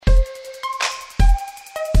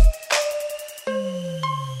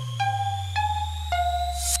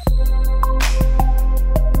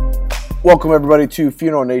Welcome, everybody, to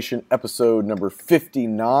Funeral Nation episode number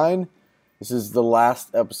 59. This is the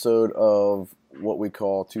last episode of what we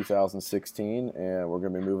call 2016, and we're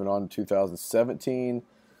going to be moving on to 2017.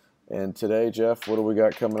 And today, Jeff, what do we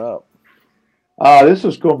got coming up? This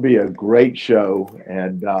is going to be a great show.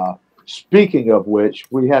 And speaking of which,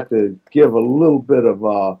 we have to give a little bit of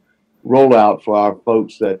a rollout for our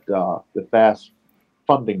folks that the FAST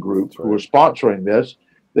Funding Group who are sponsoring this.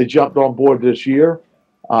 They jumped on board this year.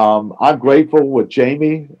 I'm grateful with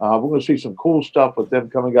Jamie. We're going to see some cool stuff with them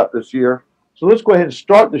coming up this year. So let's go ahead and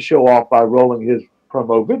start the show off by rolling his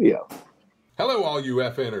promo video. Hello, all you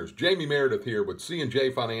FNers. Jamie Meredith here with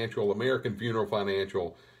C&J Financial, American Funeral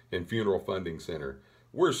Financial, and Funeral Funding Center.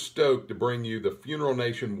 We're stoked to bring you the Funeral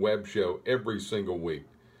Nation web show every single week.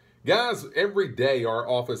 Guys, every day our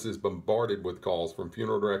office is bombarded with calls from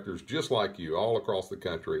funeral directors just like you all across the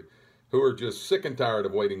country, who are just sick and tired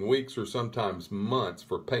of waiting weeks or sometimes months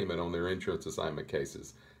for payment on their insurance assignment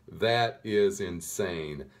cases. That is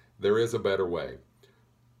insane. There is a better way.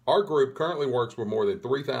 Our group currently works with more than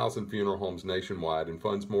 3,000 funeral homes nationwide and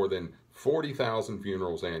funds more than 40,000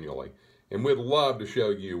 funerals annually. And we'd love to show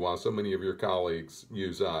you why so many of your colleagues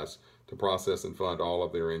use us to process and fund all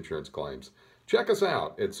of their insurance claims. Check us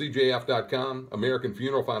out at cjf.com,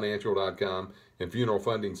 americanfuneralfinancial.com, and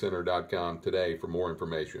funeralfundingcenter.com today for more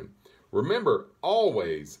information. Remember,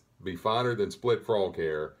 always be finer than split frog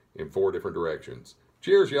hair in 4 different directions.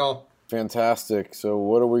 Cheers, y'all. Fantastic. So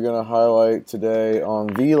what are we going to highlight today on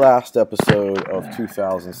the last episode of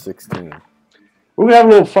 2016? We're going to have a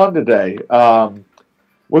little fun today.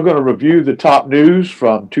 We're going to review the top news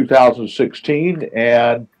from 2016,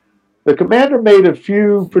 and the commander made a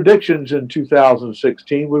few predictions in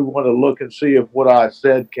 2016. We want to look and see if what I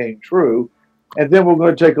said came true. And then we're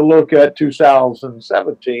going to take a look at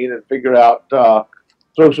 2017 and figure out,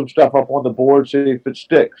 throw some stuff up on the board, see if it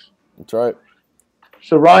sticks. That's right.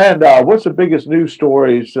 So, Ryan, what's the biggest news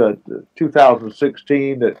stories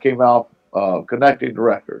 2016 that came out connecting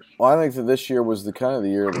directors? Well, I think that this year was the kind of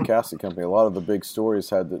the year of the casket company. A lot of the big stories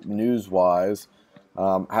had the news-wise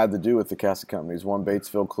had to do with the casket companies. One,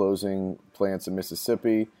 Batesville closing plants in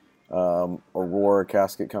Mississippi. Aurora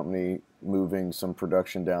Casket Company moving some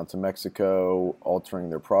production down to Mexico, altering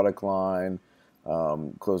their product line,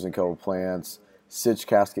 closing a couple plants. Sitch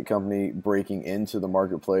Casket Company breaking into the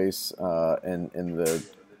marketplace in the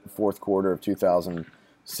fourth quarter of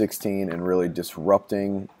 2016 and really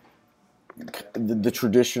disrupting the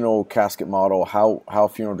traditional casket model, how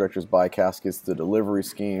funeral directors buy caskets, the delivery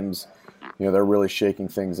schemes. You know, they're really shaking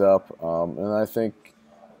things up. And I think,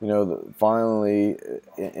 you know, finally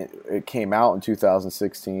it came out in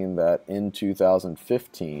 2016 that in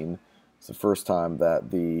 2015, it's the first time that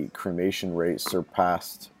the cremation rate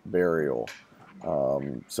surpassed burial.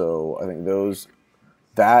 So I think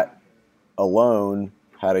that alone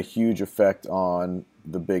had a huge effect on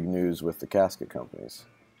the big news with the casket companies.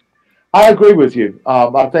 I agree with you.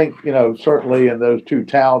 I think, you know, certainly in those two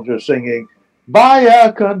towns are singing,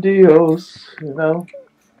 Vaya con Dios, you know,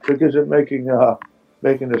 because they're making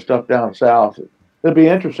their stuff down south. It'll be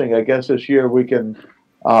interesting. I guess this year we can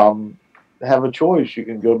have a choice. You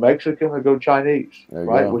can go Mexican or go Chinese,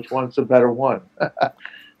 right? Go. Which one's the better one?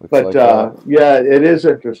 But yeah, it is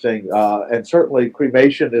interesting. And certainly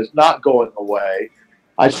cremation is not going away.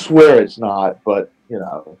 I swear it's not, but, you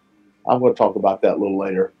know, I'm going to talk about that a little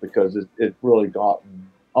later because it's really gotten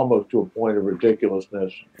almost to a point of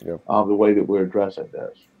ridiculousness, the way that we're addressing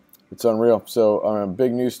this. It's unreal. So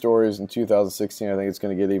big news stories in 2016. I think it's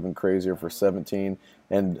going to get even crazier for 17.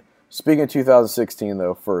 And speaking of 2016,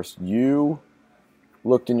 though, first, you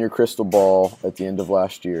looked in your crystal ball at the end of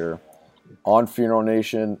last year on Funeral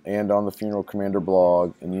Nation and on the Funeral Commander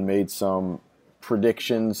blog, and you made some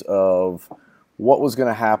predictions of what was going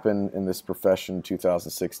to happen in this profession in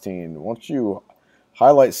 2016. Why don't you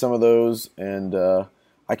highlight some of those? And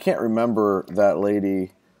I can't remember that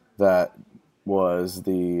lady that was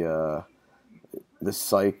the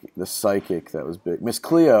psychic that was big. Miss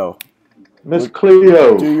Cleo. Miss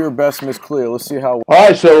Cleo. Do your best, Miss Cleo. Let's see how. All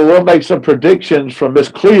right, so we'll make some predictions from Miss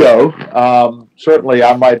Cleo. Certainly,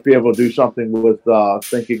 I might be able to do something with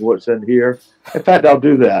thinking what's in here. In fact, I'll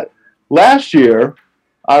do that. Last year,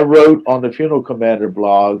 I wrote on the Funeral Commander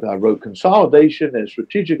blog, I wrote, consolidation and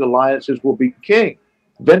strategic alliances will be king.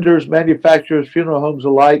 Vendors, manufacturers, funeral homes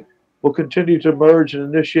alike will continue to merge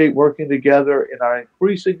and initiate working together in our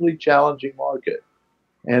increasingly challenging market.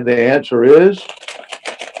 And the answer is,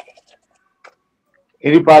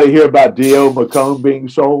 anybody hear about D.O. McComb being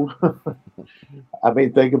sold? I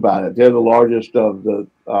mean, think about it. They're the largest of the,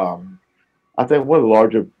 I think one of the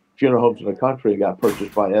larger funeral homes in the country got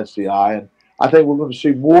purchased by SCI. And I think we're going to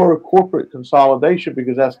see more corporate consolidation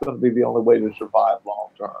because that's going to be the only way to survive long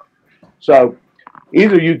term. So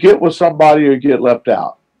either you get with somebody or you get left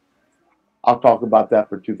out. I'll talk about that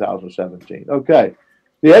for 2017. Okay.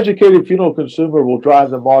 The educated funeral consumer will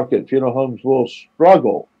drive the market. Funeral homes will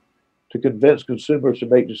struggle to convince consumers to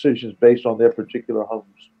make decisions based on their particular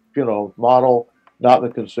home's funeral model, not the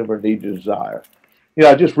consumer need to desire. You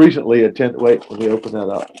know, I just recently attended, wait, let me open that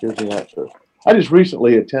up. Here's the answer. I just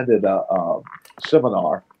recently attended a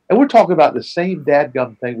seminar, and we're talking about the same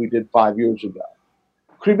dadgum thing we did 5 years ago.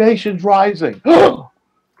 Cremation's rising.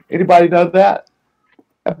 Anybody know that?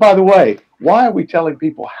 And by the way, why are we telling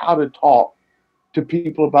people how to talk to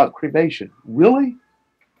people about cremation? Really?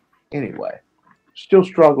 Anyway, still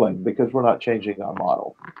struggling because we're not changing our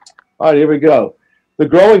model. All right, here we go. The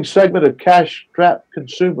growing segment of cash-strapped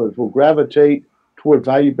consumers will gravitate toward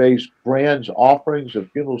value-based brands offerings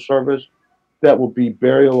of funeral service that will be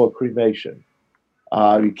burial or cremation.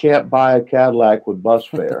 You can't buy a Cadillac with bus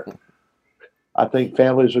fare. I think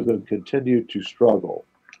families are going to continue to struggle.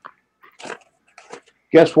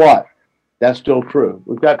 Guess what? That's still true.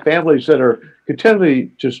 We've got families that are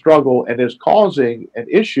continuing to struggle, and is causing an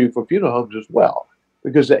issue for funeral homes as well,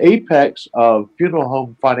 because the apex of funeral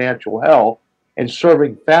home financial health and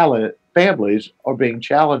serving families are being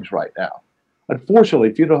challenged right now.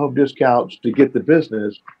 Unfortunately, funeral home discounts to get the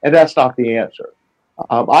business, and that's not the answer.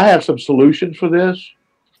 I have some solutions for this,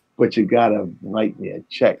 but you got to write me a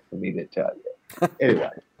check for me to tell you. Anyway,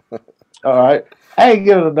 all right. I ain't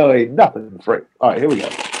giving away nothing free. All right, here we go.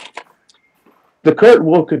 The curtain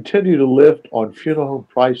will continue to lift on funeral home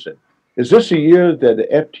pricing. Is this a year that the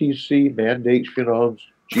FTC mandates funeral homes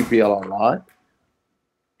GPL online?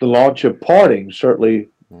 The launch of parting certainly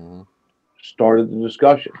started the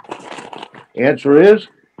discussion. Answer is,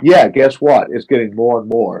 yeah, guess what? It's getting more and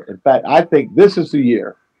more. In fact, I think this is the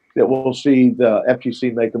year that we'll see the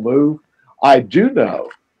FTC make a move. I do know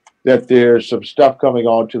that there's some stuff coming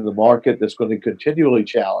onto the market that's going to continually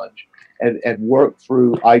challenge and work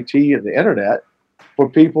through IT and the internet for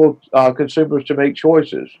people, consumers, to make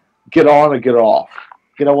choices. Get on or get off.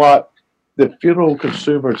 You know what? The funeral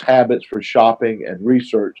consumers' habits for shopping and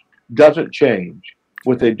research doesn't change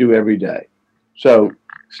what they do every day. So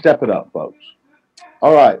step it up, folks.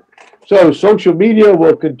 All right. So social media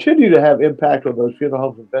will continue to have impact on those funeral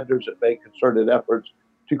homes and vendors that make concerted efforts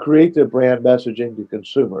to create their brand messaging to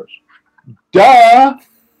consumers. Duh!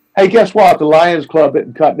 Hey, guess what? The Lions Club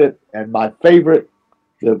isn't cutting it. And my favorite,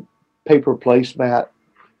 the paper placemat.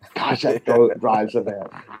 Gosh, that drives a man.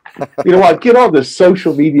 You know what? Get on the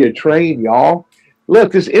social media train, y'all.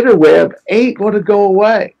 Look, this interweb ain't going to go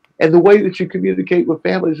away. And the way that you communicate with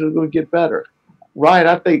families is going to get better. Ryan,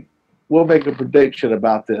 I think we'll make a prediction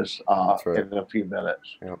about this in a few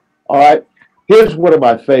minutes. Yep. All right. Here's one of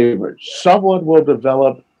my favorites. Someone will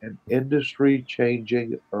develop an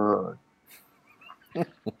industry-changing urn.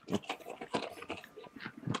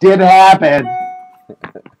 Did happen.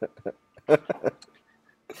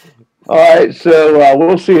 All right, so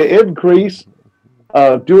we'll see an increase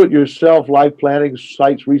of do-it-yourself life planning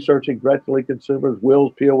sites researching directly consumers,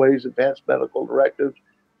 wills, POAs, advanced medical directives,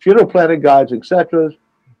 funeral planning guides, etc.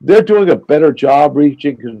 They're doing a better job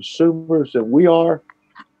reaching consumers than we are.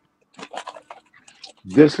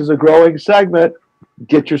 This is a growing segment.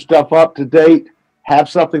 Get your stuff up to date. Have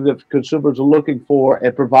something that consumers are looking for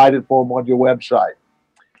and provide it for them on your website.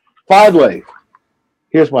 Finally,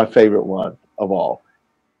 here's my favorite one of all.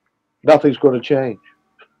 Nothing's going to change.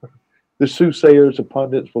 The soothsayers and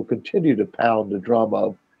pundits will continue to pound the drum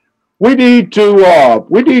of, we need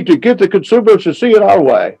to get the consumers to see it our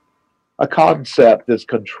way, a concept that's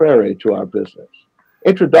contrary to our business.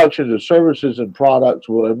 Introductions of services and products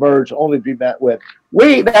will emerge only to be met with,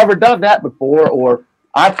 we ain't never done that before, or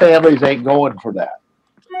our families ain't going for that.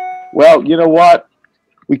 Well, you know what?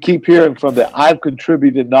 We keep hearing from the I've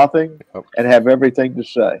contributed nothing and have everything to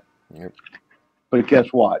say. Yep. But guess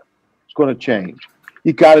what? It's going to change.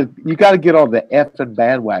 You gotta get on the effing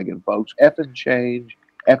bandwagon, folks. Effing change,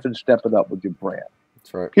 effing step it up with your brand.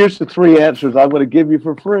 That's right. Here's the 3 answers I'm going to give you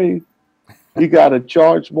for free. You got to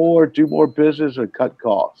charge more, do more business, or cut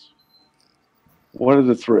costs. One of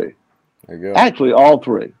the 3. There you go. Actually, all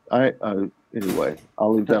 3. Anyway,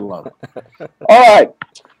 I'll leave that alone. All right.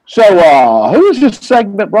 So, who is this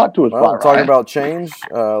segment brought to us by, Talking Ryan? about change,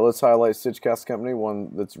 let's highlight Stitch Casket Company,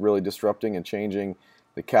 one that's really disrupting and changing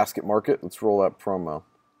the casket market. Let's roll that promo.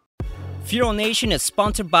 Funeral Nation is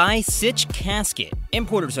sponsored by Stitch Casket,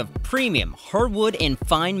 importers of premium hardwood and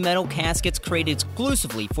fine metal caskets created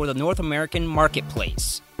exclusively for the North American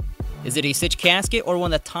marketplace. Is it a Stitch casket or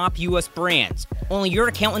one of the top U.S. brands? Only your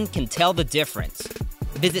accountant can tell the difference.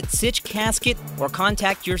 Visit Sitch Casket or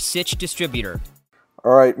contact your Sitch distributor.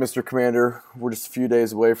 All right, Mr. Commander, we're just a few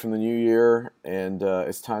days away from the new year, and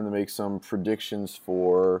it's time to make some predictions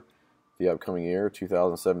for the upcoming year,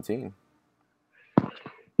 2017.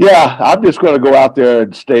 Yeah, I'm just going to go out there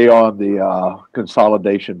and stay on the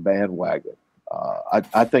consolidation bandwagon.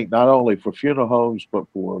 I think not only for funeral homes, but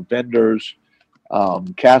for vendors,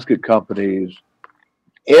 casket companies,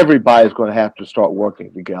 everybody's going to have to start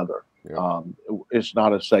working together. Yeah. It's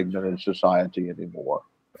not a segment in society anymore.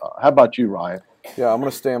 How about you, Ryan? Yeah, I'm going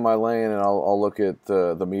to stay in my lane, and I'll look at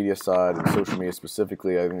the media side and social media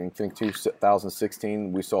specifically. I think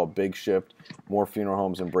 2016, we saw a big shift, more funeral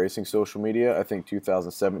homes embracing social media. I think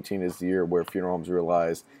 2017 is the year where funeral homes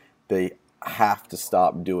realize they have to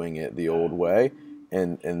stop doing it the old way,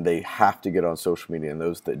 and they have to get on social media. And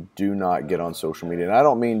those that do not get on social media, and I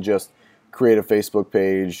don't mean just create a Facebook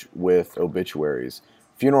page with obituaries.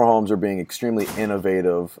 Funeral homes are being extremely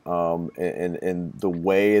innovative in the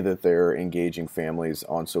way that they're engaging families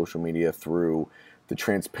on social media through the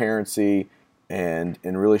transparency and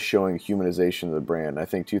really showing humanization of the brand. I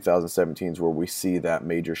think 2017 is where we see that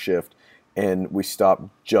major shift, and we stop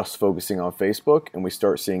just focusing on Facebook and we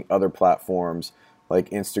start seeing other platforms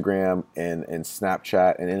like Instagram and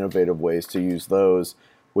Snapchat and innovative ways to use those,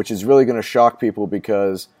 which is really going to shock people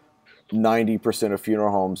because 90% of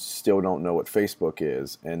funeral homes still don't know what Facebook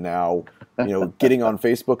is. And now, getting on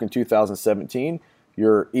Facebook in 2017,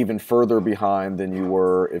 you're even further behind than you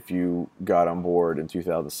were if you got on board in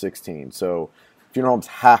 2016. So funeral homes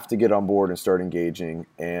have to get on board and start engaging.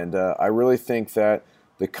 And I really think that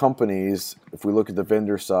the companies, if we look at the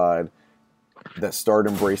vendor side, that start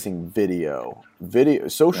embracing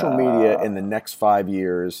social media in the next 5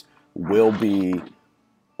 years will be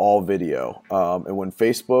all video. And when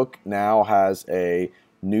Facebook now has a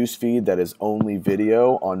news feed that is only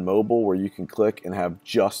video on mobile, where you can click and have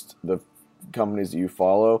just the companies that you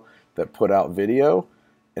follow that put out video,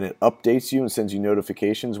 and it updates you and sends you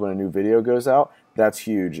notifications when a new video goes out, that's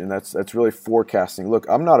huge. And that's really forecasting. Look,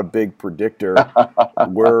 I'm not a big predictor.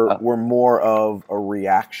 We're more of a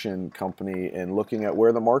reaction company and looking at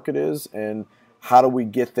where the market is and how do we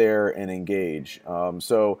get there and engage.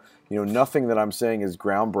 Nothing that I'm saying is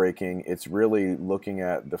groundbreaking. It's really looking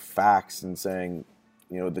at the facts and saying,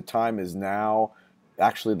 the time is now.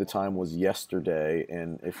 Actually, the time was yesterday,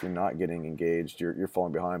 and if you're not getting engaged, you're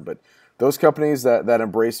falling behind. But those companies that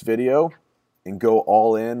embrace video and go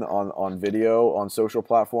all in on video on social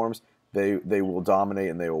platforms, they will dominate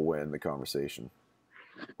and they will win the conversation.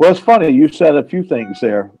 Well, it's funny. You said a few things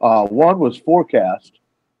there. One was forecast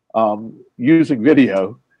using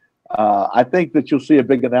video. I think that you'll see a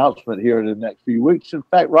big announcement here in the next few weeks. In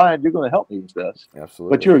fact, Ryan, you're going to help me with this.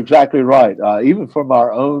 Absolutely. But you're exactly right. Even from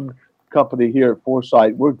our own company here at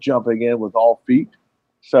Foresight, we're jumping in with all feet.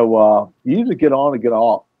 So you either get on or get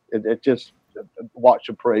off. It just watch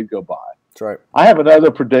the parade go by. That's right. I have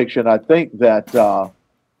another prediction. I think that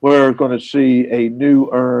we're going to see a new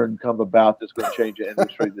urn come about that's going to change the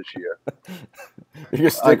industry this year. You're going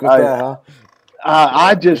to stick with that, huh?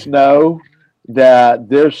 I just know that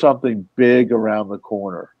there's something big around the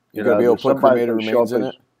corner. You're going to be able to put cremated remains in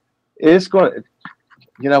it? It's going to,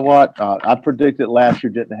 you know what? I predicted last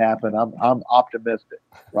year didn't happen. I'm optimistic,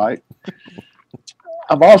 right?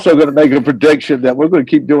 I'm also going to make a prediction that we're going to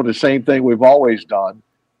keep doing the same thing we've always done.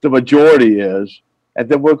 The majority is, and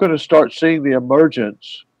then we're going to start seeing the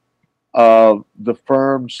emergence of the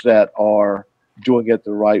firms that are doing it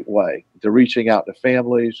the right way. They're reaching out to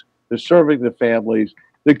families. They're serving the families.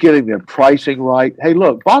 They're getting their pricing right. Hey,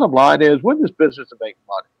 look, bottom line is, we're in this business to make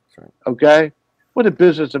money, okay? We're in the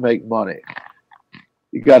business to make money.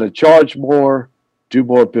 You got to charge more, do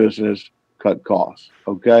more business, cut costs,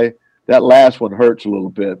 okay? That last one hurts a little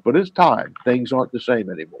bit, but it's time. Things aren't the same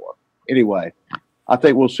anymore. Anyway, I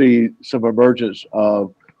think we'll see some emergence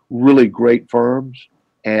of really great firms,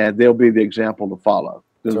 and they'll be the example to follow.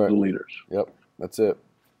 Those are the leaders. Yep, that's it.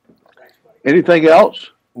 Anything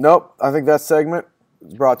else? Nope. I think that segment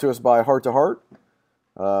is brought to us by Heart to Heart.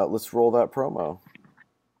 Let's roll that promo.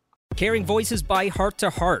 Caring Voices by Heart to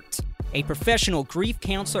Heart. A professional grief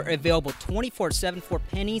counselor available 24/7 for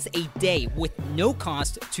pennies a day with no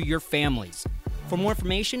cost to your families. For more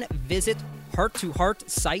information, visit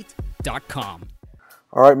hearttoheartsite.com.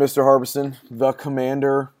 All right, Mr. Harbison, the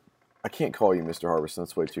Commander. I can't call you Mr. Harbison.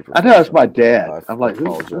 That's way too I know that's my dad. I'm like,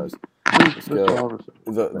 apologize.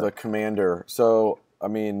 The Commander. So,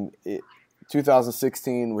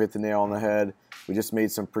 2016, we hit the nail on the head. We just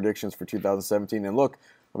made some predictions for 2017. And look,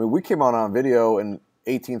 we came on video, and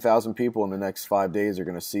 18,000 people in the next 5 days are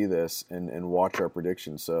going to see this and watch our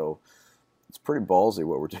predictions. So it's pretty ballsy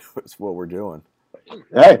what we're doing. It's what we're doing.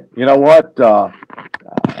 Hey, you know what?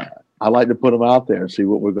 I like to put them out there and see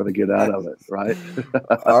what we're going to get out of it, right?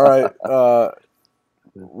 All right.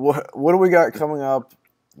 What do we got coming up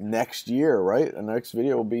next year, right? The next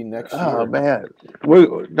video will be next year. Oh, man.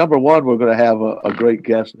 Number one, we're going to have a great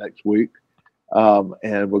guest next week.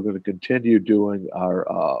 And we're going to continue doing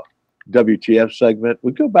our WTF segment.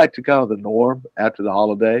 We go back to kind of the norm after the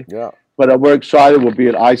holiday. Yeah. But we're excited. We'll be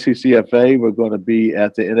at ICCFA. We're going to be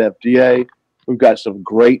at the NFDA. We've got some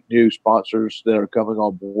great new sponsors that are coming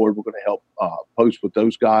on board. We're going to help post with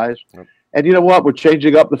those guys. Yep. And you know what? We're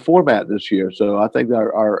changing up the format this year. So I think that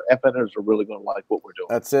our FNers are really going to like what we're doing.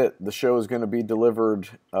 That's it. The show is going to be delivered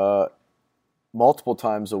multiple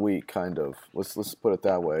times a week, kind of. Let's put it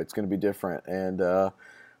that way. It's going to be different. And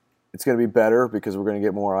it's going to be better because we're going to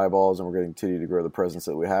get more eyeballs and we're going to continue to grow the presence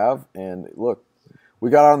that we have. And look, we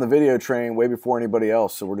got on the video train way before anybody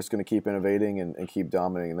else, so we're just going to keep innovating and keep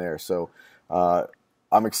dominating there. So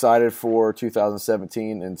I'm excited for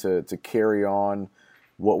 2017 and to carry on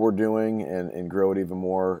what we're doing and grow it even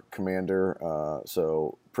more, Commander.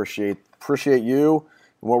 So appreciate you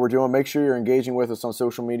and what we're doing. Make sure you're engaging with us on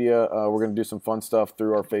social media. We're going to do some fun stuff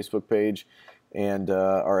through our Facebook page and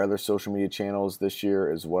our other social media channels this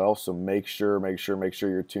year as well. So make sure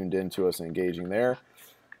you're tuned in to us and engaging there.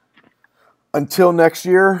 Until next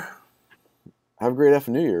year, have a great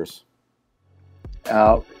New Year's.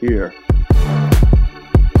 Out here.